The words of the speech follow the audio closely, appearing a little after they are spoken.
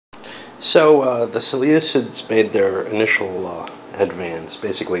So the Seleucids made their initial advance,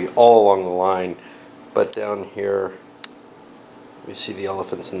 basically all along the line, but down here we see the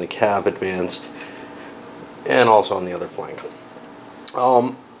elephants and the cav advanced, and also on the other flank.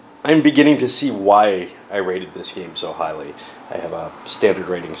 I'm beginning to see why I rated this game so highly. I have a standard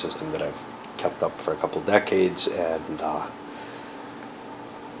rating system that I've kept up for a couple decades, and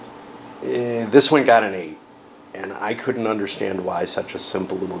this one got an 8. And I couldn't understand why such a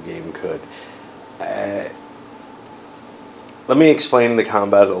simple little game could. Let me explain the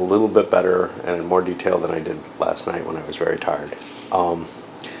combat a little bit better and in more detail than I did last night when I was very tired.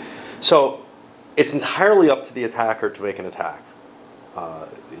 So it's entirely up to the attacker to make an attack.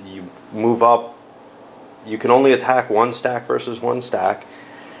 You move up. You can only attack one stack versus one stack.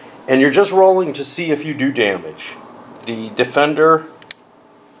 And you're just rolling to see if you do damage. The defender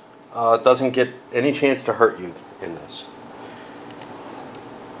doesn't get any chance to hurt you in this.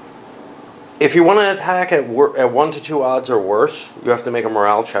 If you want to attack at 1 to 2 odds or worse, you have to make a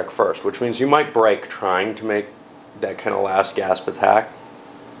morale check first, which means you might break trying to make that kind of last gasp attack.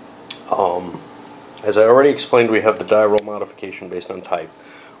 As I already explained, we have the die roll modification based on type,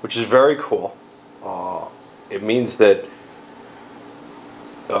 which is very cool. It means that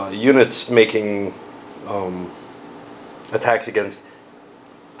units making attacks against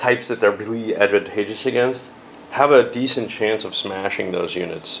types that they're really advantageous against have a decent chance of smashing those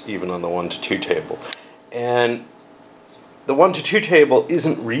units even on the 1 to 2 table. And the 1 to 2 table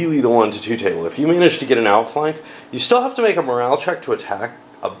isn't really the 1 to 2 table. If you manage to get an outflank, you still have to make a morale check to attack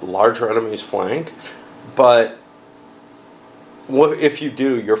a larger enemy's flank, but if you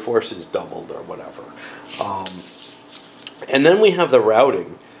do, your force is doubled or whatever. And then we have the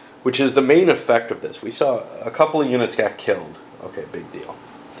routing, which is the main effect of this. We saw a couple of units got killed. Okay, big deal.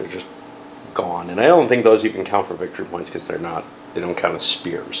 They're just gone, and I don't think those even count for victory points because they don't count as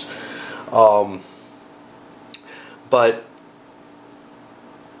spears. But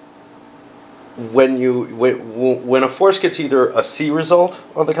when a force gets either a C result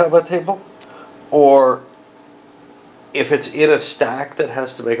on the combat table, or if it's in a stack that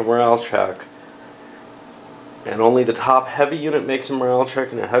has to make a morale check, and only the top heavy unit makes a morale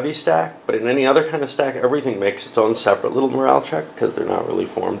check in a heavy stack, but in any other kind of stack, everything makes its own separate little morale check because they're not really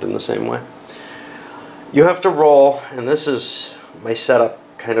formed in the same way. You have to roll, and this is, my setup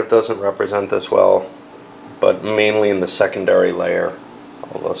kind of doesn't represent this well, but mainly in the secondary layer,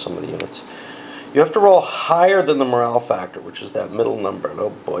 although some of the units. You have to roll higher than the morale factor, which is that middle number, and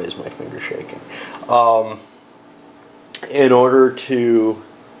oh boy is my finger shaking, in order to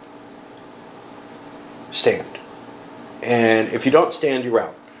stand. And if you don't stand, you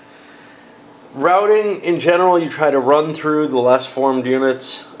rout. Routing, in general, you try to run through the less formed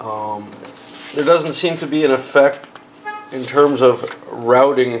units. There doesn't seem to be an effect in terms of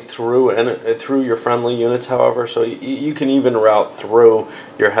routing through your friendly units, however, so you can even route through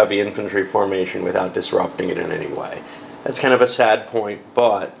your heavy infantry formation without disrupting it in any way. That's kind of a sad point,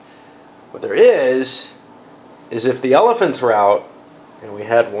 but what there is if the elephants rout, and we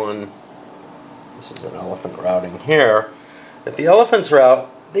had one. This is an elephant routing here. If the elephants rout,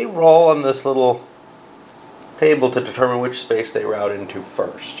 they roll on this little table to determine which space they route into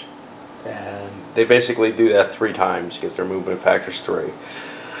first. And they basically do that 3 times because their movement factor's 3.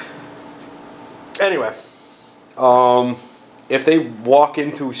 Anyway, if they walk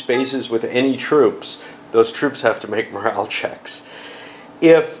into spaces with any troops, those troops have to make morale checks.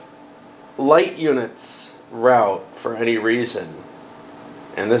 If light units rout for any reason,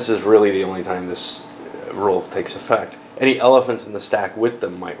 and this is really the only time this rule takes effect, any elephants in the stack with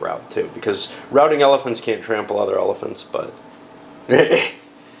them might rout too, because routing elephants can't trample other elephants, but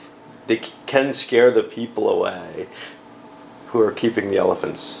they can scare the people away who are keeping the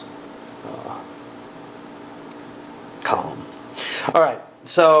elephants calm. Alright,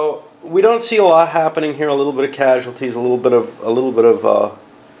 so we don't see a lot happening here, a little bit of casualties, a little bit of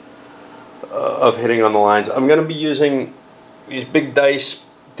hitting on the lines. I'm going to be using these big dice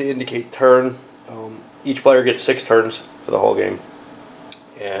to indicate turn. Each player gets 6 turns for the whole game,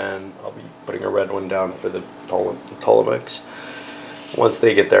 and I'll be putting a red one down for the Ptolemaics once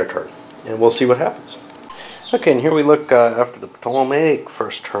they get their turn, and we'll see what happens. Okay, and here we look after the Ptolemaic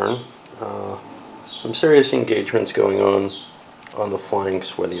first turn. Some serious engagements going on the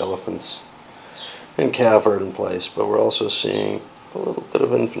flanks where the elephants and cav are in place, but we're also seeing a little bit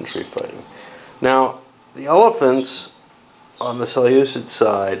of infantry fighting. Now, the elephants on the Seleucid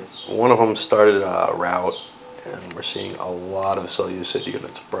side, one of them started a rout, and we're seeing a lot of Seleucid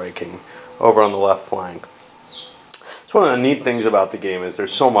units breaking over on the left flank. So one of the neat things about the game is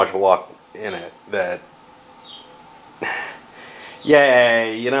there's so much luck in it that Yeah,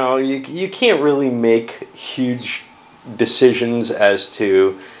 you know, you can't really make huge decisions as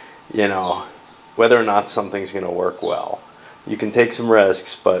to, you know, whether or not something's going to work well. You can take some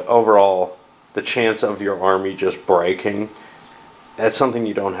risks, but overall, the chance of your army just breaking, that's something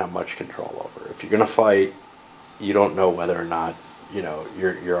you don't have much control over. If you're going to fight, you don't know whether or not, you know,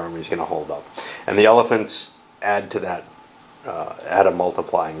 your army's going to hold up. And the elephants add to that, add a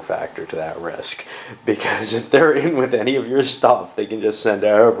multiplying factor to that risk. Because if they're in with any of your stuff, they can just send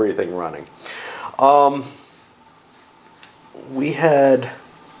everything running. We had...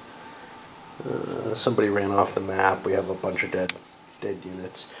 somebody ran off the map. We have a bunch of dead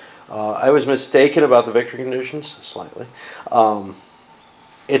units. I was mistaken about the victory conditions, slightly.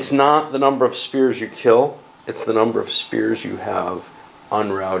 It's not the number of spears you kill, it's the number of spears you have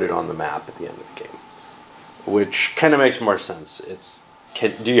unrouted on the map at the end of the game. Which kind of makes more sense. It's,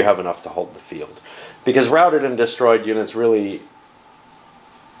 do you have enough to hold the field? Because routed and destroyed units really,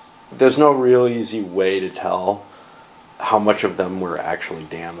 there's no real easy way to tell how much of them were actually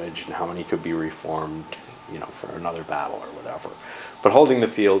damaged and how many could be reformed, you know, for another battle or whatever. But holding the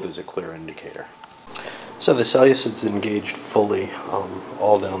field is a clear indicator. So the Seleucids engaged fully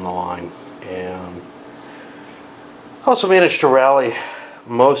all down the line, and also managed to rally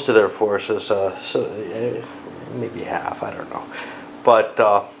most of their forces, so maybe half, I don't know. But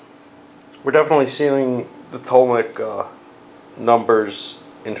we're definitely seeing the Ptolemaic numbers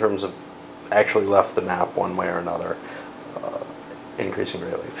in terms of actually left the map one way or another, increasing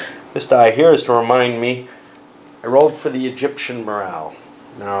greatly. This die here is to remind me, I rolled for the Egyptian morale.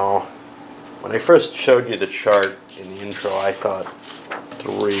 Now, when I first showed you the chart in the intro, I thought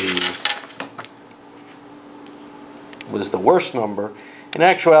 3 was the worst number. In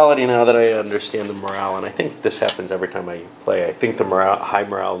actuality, now that I understand the morale, and I think this happens every time I play, I think the high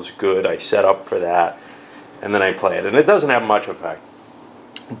morale is good. I set up for that, and then I play it. And it doesn't have much effect.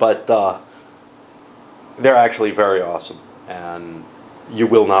 But they're actually very awesome, and you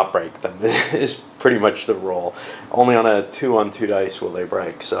will not break them, is pretty much the rule. Only on a 2-on-2 dice will they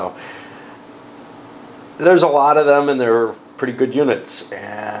break. So there's a lot of them, and they're pretty good units,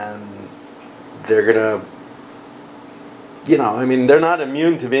 and they're gonna, you know, I mean, they're not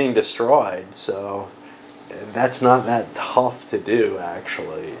immune to being destroyed, so that's not that tough to do,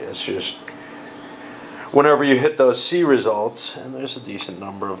 actually. It's just whenever you hit those C results, and there's a decent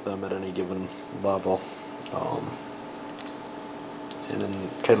number of them at any given level, and in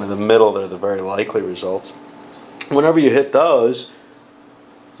kind of the middle, they're the very likely results. Whenever you hit those,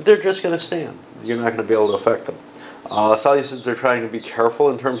 they're just going to stand. You're not going to be able to affect them. Seleucids are trying to be careful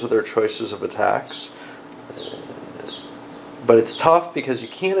in terms of their choices of attacks. But it's tough because you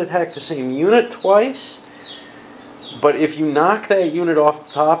can't attack the same unit twice. But if you knock that unit off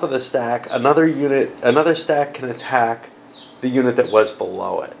the top of the stack, another stack can attack the unit that was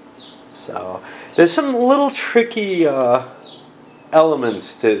below it. So there's some little tricky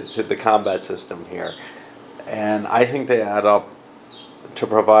elements to the combat system here. And I think they add up to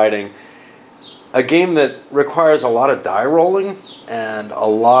providing a game that requires a lot of die rolling and a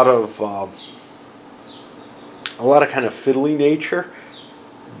lot of kind of fiddly nature,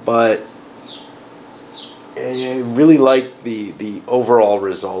 but I really like the overall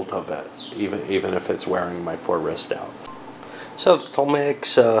result of it, even if it's wearing my poor wrist out. So the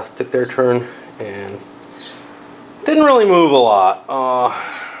Ptolemaics took their turn and didn't really move a lot.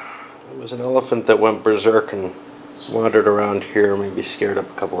 It was an elephant that went berserk and wandered around here, maybe scared up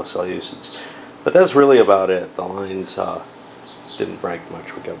a couple of Seleucids. But that's really about it. The lines didn't break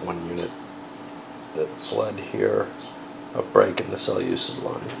much. We got one unit that fled here, a break in the Seleucid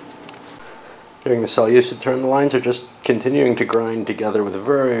line. During the Seleucid turn, the lines are just continuing to grind together with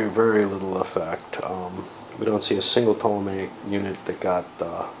very, very little effect. We don't see a single Ptolemaic unit that got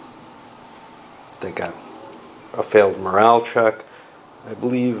a failed morale check. I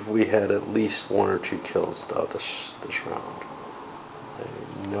believe we had at least 1 or 2 kills though this round.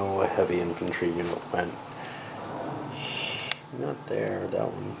 I know a heavy infantry unit went. Not there. That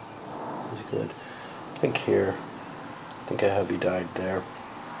one was good. I think here. I think a heavy died there.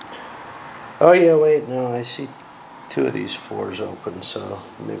 Oh yeah, wait, no, I see 2 of these 4s open, so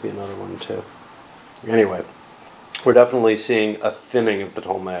maybe another one too. Anyway, we're definitely seeing a thinning of the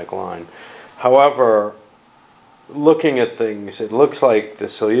Ptolemaic line. However, looking at things, it looks like the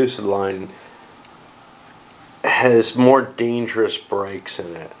Seleucid line has more dangerous breaks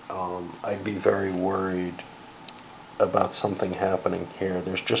in it. I'd be very worried about something happening here.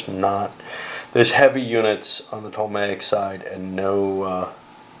 There's just not... There's heavy units on the Ptolemaic side and no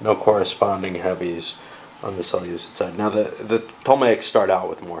corresponding heavies on the Seleucid side. Now the Ptolemaics start out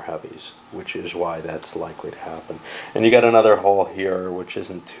with more heavies, which is why that's likely to happen. And you got another hole here, which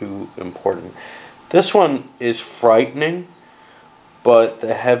isn't too important. This one is frightening, but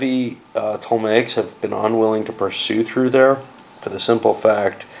the heavy Ptolemaics have been unwilling to pursue through there for the simple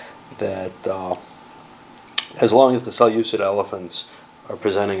fact that as long as the Seleucid elephants are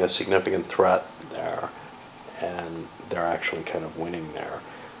presenting a significant threat there, and they're actually kind of winning there,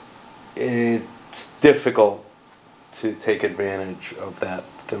 it's difficult to take advantage of that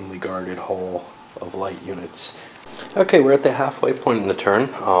thinly guarded hole of light units. Okay, we're at the halfway point in the turn.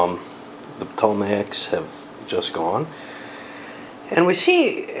 The Ptolemaics have just gone. And we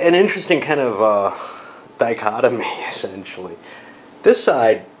see an interesting kind of dichotomy, essentially. This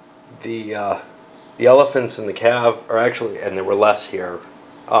side, the elephants and the cav are actually, and there were less here,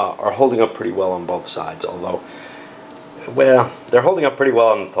 are holding up pretty well on both sides, although, well, they're holding up pretty well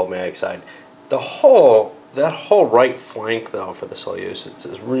on the Ptolemaic side. That whole right flank, though, for the Seleucids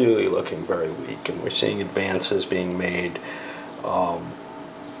is really looking very weak, and we're seeing advances being made.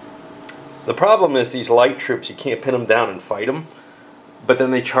 The problem is these light troops, you can't pin them down and fight them, but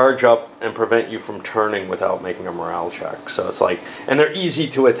then they charge up and prevent you from turning without making a morale check. So it's like, and they're easy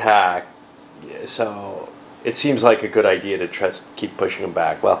to attack, so it seems like a good idea to try to keep pushing them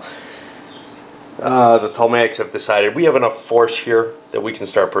back. Well, the Ptolemaics have decided we have enough force here that we can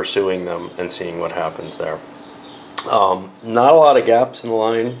start pursuing them and seeing what happens there. Not a lot of gaps in the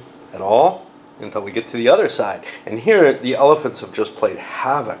line at all until we get to the other side. And here the elephants have just played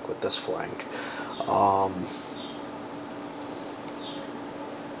havoc with this flank.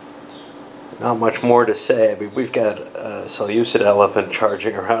 Not much more to say. I mean, we've got a Seleucid elephant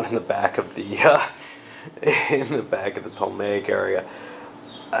charging around in the back of the Ptolemaic area.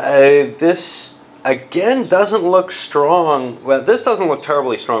 This again doesn't look strong. Well, this doesn't look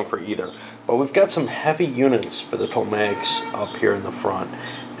terribly strong for either. But we've got some heavy units for the Ptolemaics up here in the front,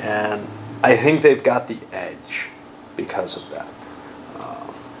 and I think they've got the edge because of that.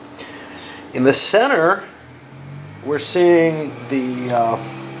 In the center, we're seeing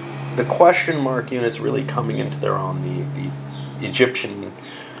the question mark units really coming into their own. The Egyptian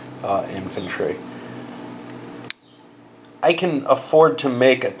infantry. I can afford to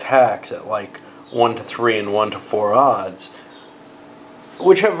make attacks at like 1 to 3 and 1 to 4 odds,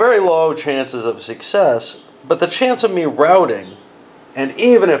 which have very low chances of success, but the chance of me routing, and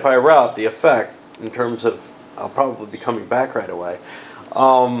even if I rout, the effect in terms of I'll probably be coming back right away,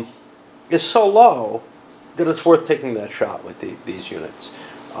 is so low that it's worth taking that shot with these units.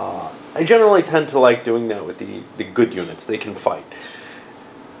 I generally tend to like doing that with the good units. They can fight.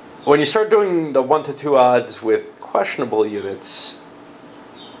 When you start doing the 1 to 2 odds with questionable units,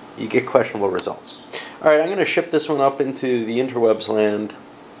 you get questionable results. Alright, I'm going to ship this one up into the interwebs land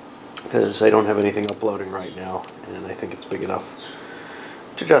because I don't have anything uploading right now, and I think it's big enough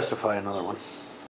to justify another one.